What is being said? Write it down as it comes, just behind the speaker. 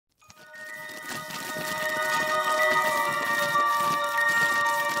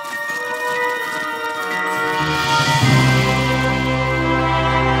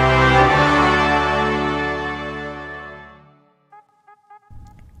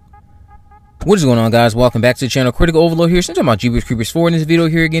What is going on, guys? Welcome back to the channel. Critical Overlord here. So I'm talking about Jeepers Creepers 4 in this video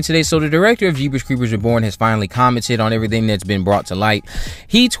here again today. So the director of Jeepers Creepers Reborn has finally commented on everything that's been brought to light.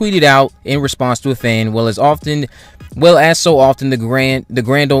 He tweeted out in response to a fan, as so often, the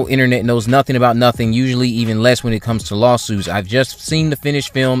grand old internet knows nothing about nothing, usually even less when it comes to lawsuits. I've just seen the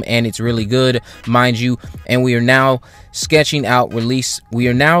finished film and it's really good, mind you, and we are now sketching out release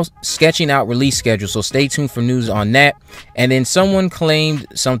schedule, so stay tuned for news on that. And then someone claimed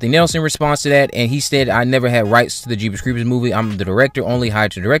something else in response to that, and he said, I never had rights to the Jeepers Creepers movie. I'm the director, only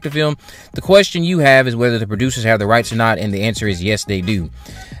hired to direct the film. The question you have is whether the producers have the rights or not, and the answer is yes, they do.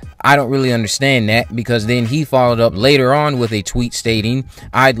 I don't really understand that, because then he followed up later on with a tweet stating,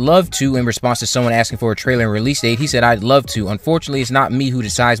 I'd love to, in response to someone asking for a trailer and release date. He said, I'd love to. Unfortunately, it's not me who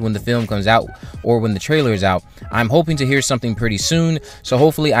decides when the film comes out or when the trailer is out. I'm hoping to hear something pretty soon, so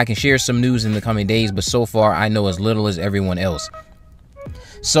hopefully I can share some news in the coming days, but so far I know as little as everyone else.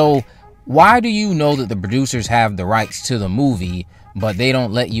 So why do you know that the producers have the rights to the movie, but they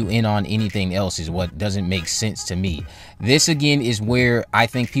don't let you in on anything else, is what doesn't make sense to me. This again is where I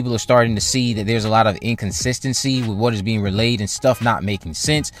think people are starting to see that there's a lot of inconsistency with what is being relayed and stuff not making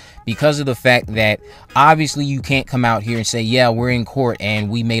sense, because of the fact that obviously you can't come out here and say, yeah, we're in court and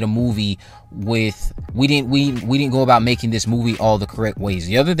we made a movie with we didn't go about making this movie all the correct ways.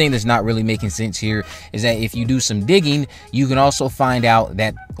 The other thing that's not really making sense here is that if you do some digging, you can also find out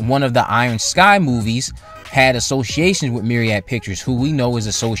that one of the Iron Sky movies had associations with Myriad Pictures, who we know is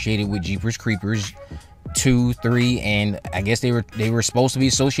associated with Jeepers Creepers 2, 3, and I guess they were supposed to be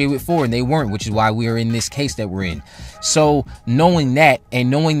associated with 4, and they weren't, which is why we are in this case that we're in. So knowing that, and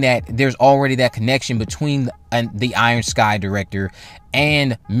knowing that there's already that connection between the Iron Sky director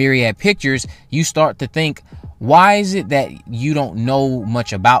and Myriad Pictures, you start to think, why is it that you don't know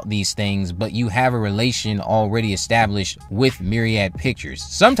much about these things, but you have a relation already established with Myriad Pictures?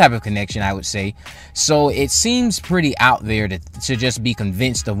 Some type of connection, I would say. So it seems pretty out there to just be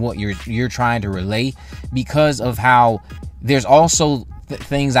convinced of what you're trying to relay, because of how there's also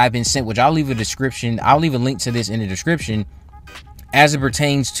things I've been sent, which I'll leave a link to this in the description, as it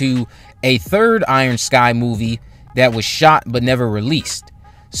pertains to a third Iron Sky movie that was shot but never released.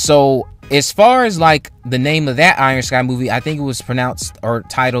 So as far as like the name of that Iron Sky movie, I think it was pronounced or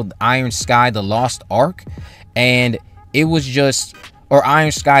titled Iron Sky The Lost Ark, and it was just, or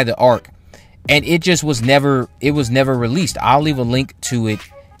Iron Sky The Ark, and it just was never released. I'll leave a link to it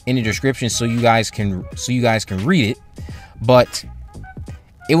in the description so you guys can read it. But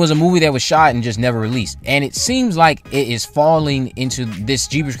it was a movie that was shot and just never released, and it seems like it is falling into this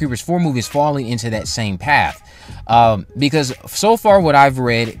Jeepers Creepers 4 movie is falling into that same path. Because so far what I've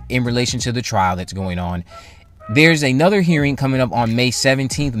read in relation to the trial that's going on, there's another hearing coming up on May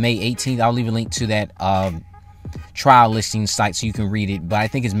 17th, May 18th. I'll leave a link to that trial listing site so you can read it, but I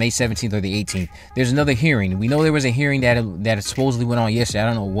think it's May 17th or the 18th. There's another hearing. We know there was a hearing that supposedly went on yesterday. I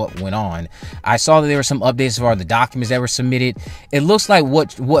don't know what went on. I saw that there were some updates as far as the documents that were submitted. It looks like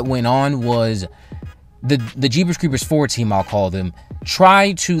what went on was the Jeepers Creepers 4 team, I'll call them,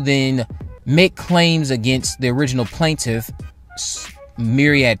 tried to then make claims against the original plaintiff,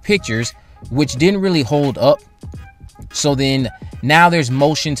 Myriad Pictures, which didn't really hold up. So then now there's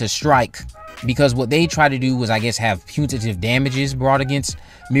motion to strike, because what they tried to do was, I guess, have punitive damages brought against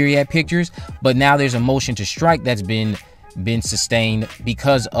Myriad Pictures, but now there's a motion to strike that's been sustained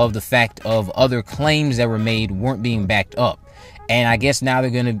because of the fact of other claims that were made weren't being backed up. And I guess now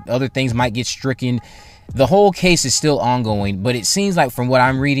other things might get stricken. The whole case is still ongoing, but it seems like, from what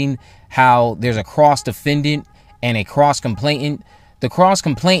I'm reading, how there's a cross-defendant and a cross-complainant. The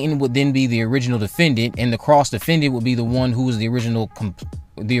cross-complainant would then be the original defendant, and the cross-defendant would be the one who was the original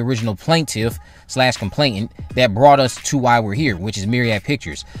plaintiff / complainant that brought us to why we're here, which is Myriad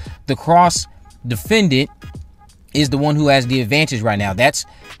Pictures. The cross-defendant is the one who has the advantage right now.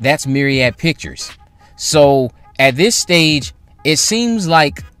 That's Myriad Pictures. So at this stage, it seems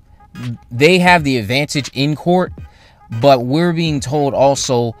like they have the advantage in court, but we're being told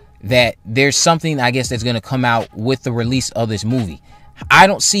also that there's something, I guess, that's going to come out with the release of this movie. I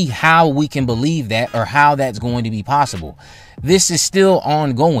don't see how we can believe that, or how that's going to be possible. This is still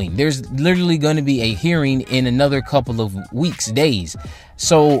ongoing. There's literally going to be a hearing in another couple of weeks, days.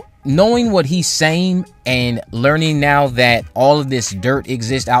 So knowing what he's saying and learning now that all of this dirt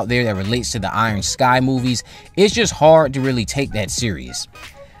exists out there that relates to the Iron Sky movies, it's just hard to really take that serious.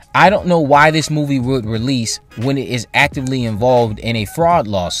 I don't know why this movie would release when it is actively involved in a fraud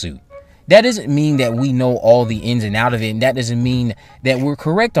lawsuit. That doesn't mean that we know all the ins and outs of it, and that doesn't mean that we're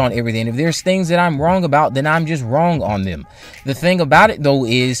correct on everything. If there's things that I'm wrong about, then I'm just wrong on them. The thing about it, though,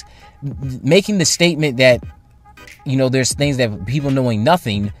 is making the statement that, you know, there's things that people knowing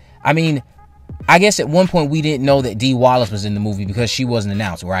nothing. I mean, I guess at one point we didn't know that Dee Wallace was in the movie because she wasn't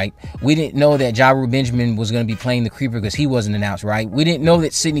announced, right? We didn't know that Ja Rule Benjamin was going to be playing the Creeper because he wasn't announced, right? We didn't know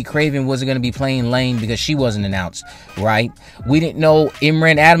that Sidney Craven wasn't going to be playing Lane because she wasn't announced, right? We didn't know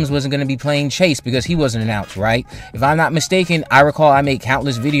Imran Adams wasn't going to be playing Chase because he wasn't announced, right? If I'm not mistaken, I recall I made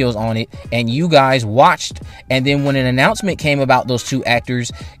countless videos on it and you guys watched, and then when an announcement came about those two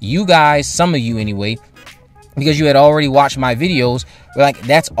actors, you guys, some of you anyway, because you had already watched my videos, like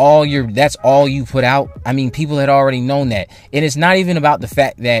that's all you put out. I mean, people had already known that. And it's not even about the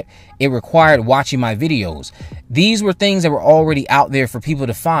fact that it required watching my videos. These were things that were already out there for people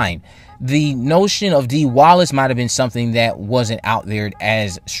to find. The notion of Dee Wallace might have been something that wasn't out there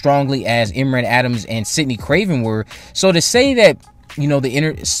as strongly as Imran Adams and Sidney Craven were. So to say that, you know, the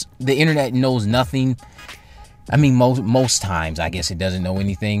internet knows nothing, I mean, most times, I guess it doesn't know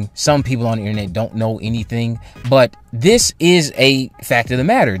anything. Some people on the internet don't know anything, but this is a fact of the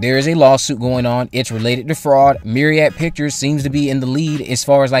matter. There is a lawsuit going on. It's related to fraud. Myriad Pictures seems to be in the lead as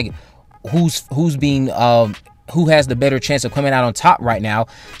far as like who has the better chance of coming out on top right now.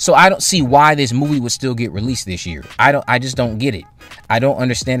 So I don't see why this movie would still get released this year. I just don't get it. I don't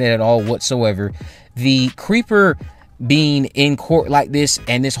understand it at all whatsoever. The Creeper being in court like this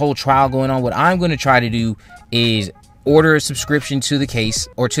and this whole trial going on, what I'm going to try to do is order a subscription to the case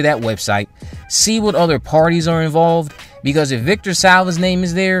or to that website, see what other parties are involved, because if Victor Salva's name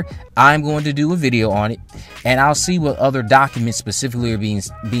is there, I'm going to do a video on it, and I'll see what other documents specifically are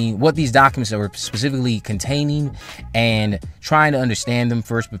what these documents are specifically containing, and trying to understand them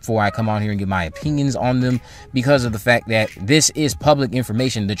first before I come on here and give my opinions on them, because of the fact that this is public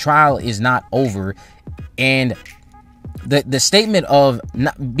information. The trial is not over, and the statement of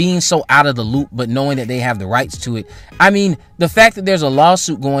not being so out of the loop but knowing that they have the rights to it, I mean, the fact that there's a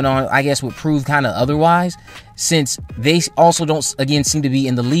lawsuit going on, I guess, would prove kind of otherwise, since they also don't, again, seem to be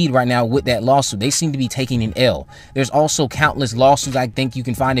in the lead right now with that lawsuit. They seem to be taking an L. There's also countless lawsuits I think you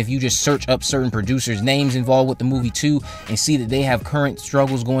can find if you just search up certain producers' names involved with the movie too, and see that they have current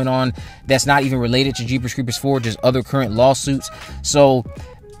struggles going on that's not even related to Jeepers Creepers 4, just other current lawsuits. So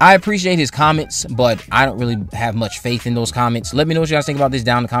I appreciate his comments, but I don't really have much faith in those comments. Let me know what you guys think about this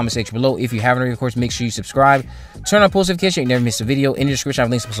down in the comment section below. If you haven't already, of course, make sure you subscribe. Turn on post notifications so you never miss a video. In the description, I have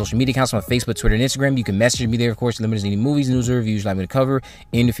links to my social media accounts on Facebook, Twitter, and Instagram. You can message me there, of course. Let me know any movies, news, or reviews you'd like me to cover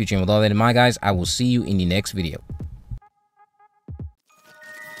in the future. And with all that in mind, guys, I will see you in the next video.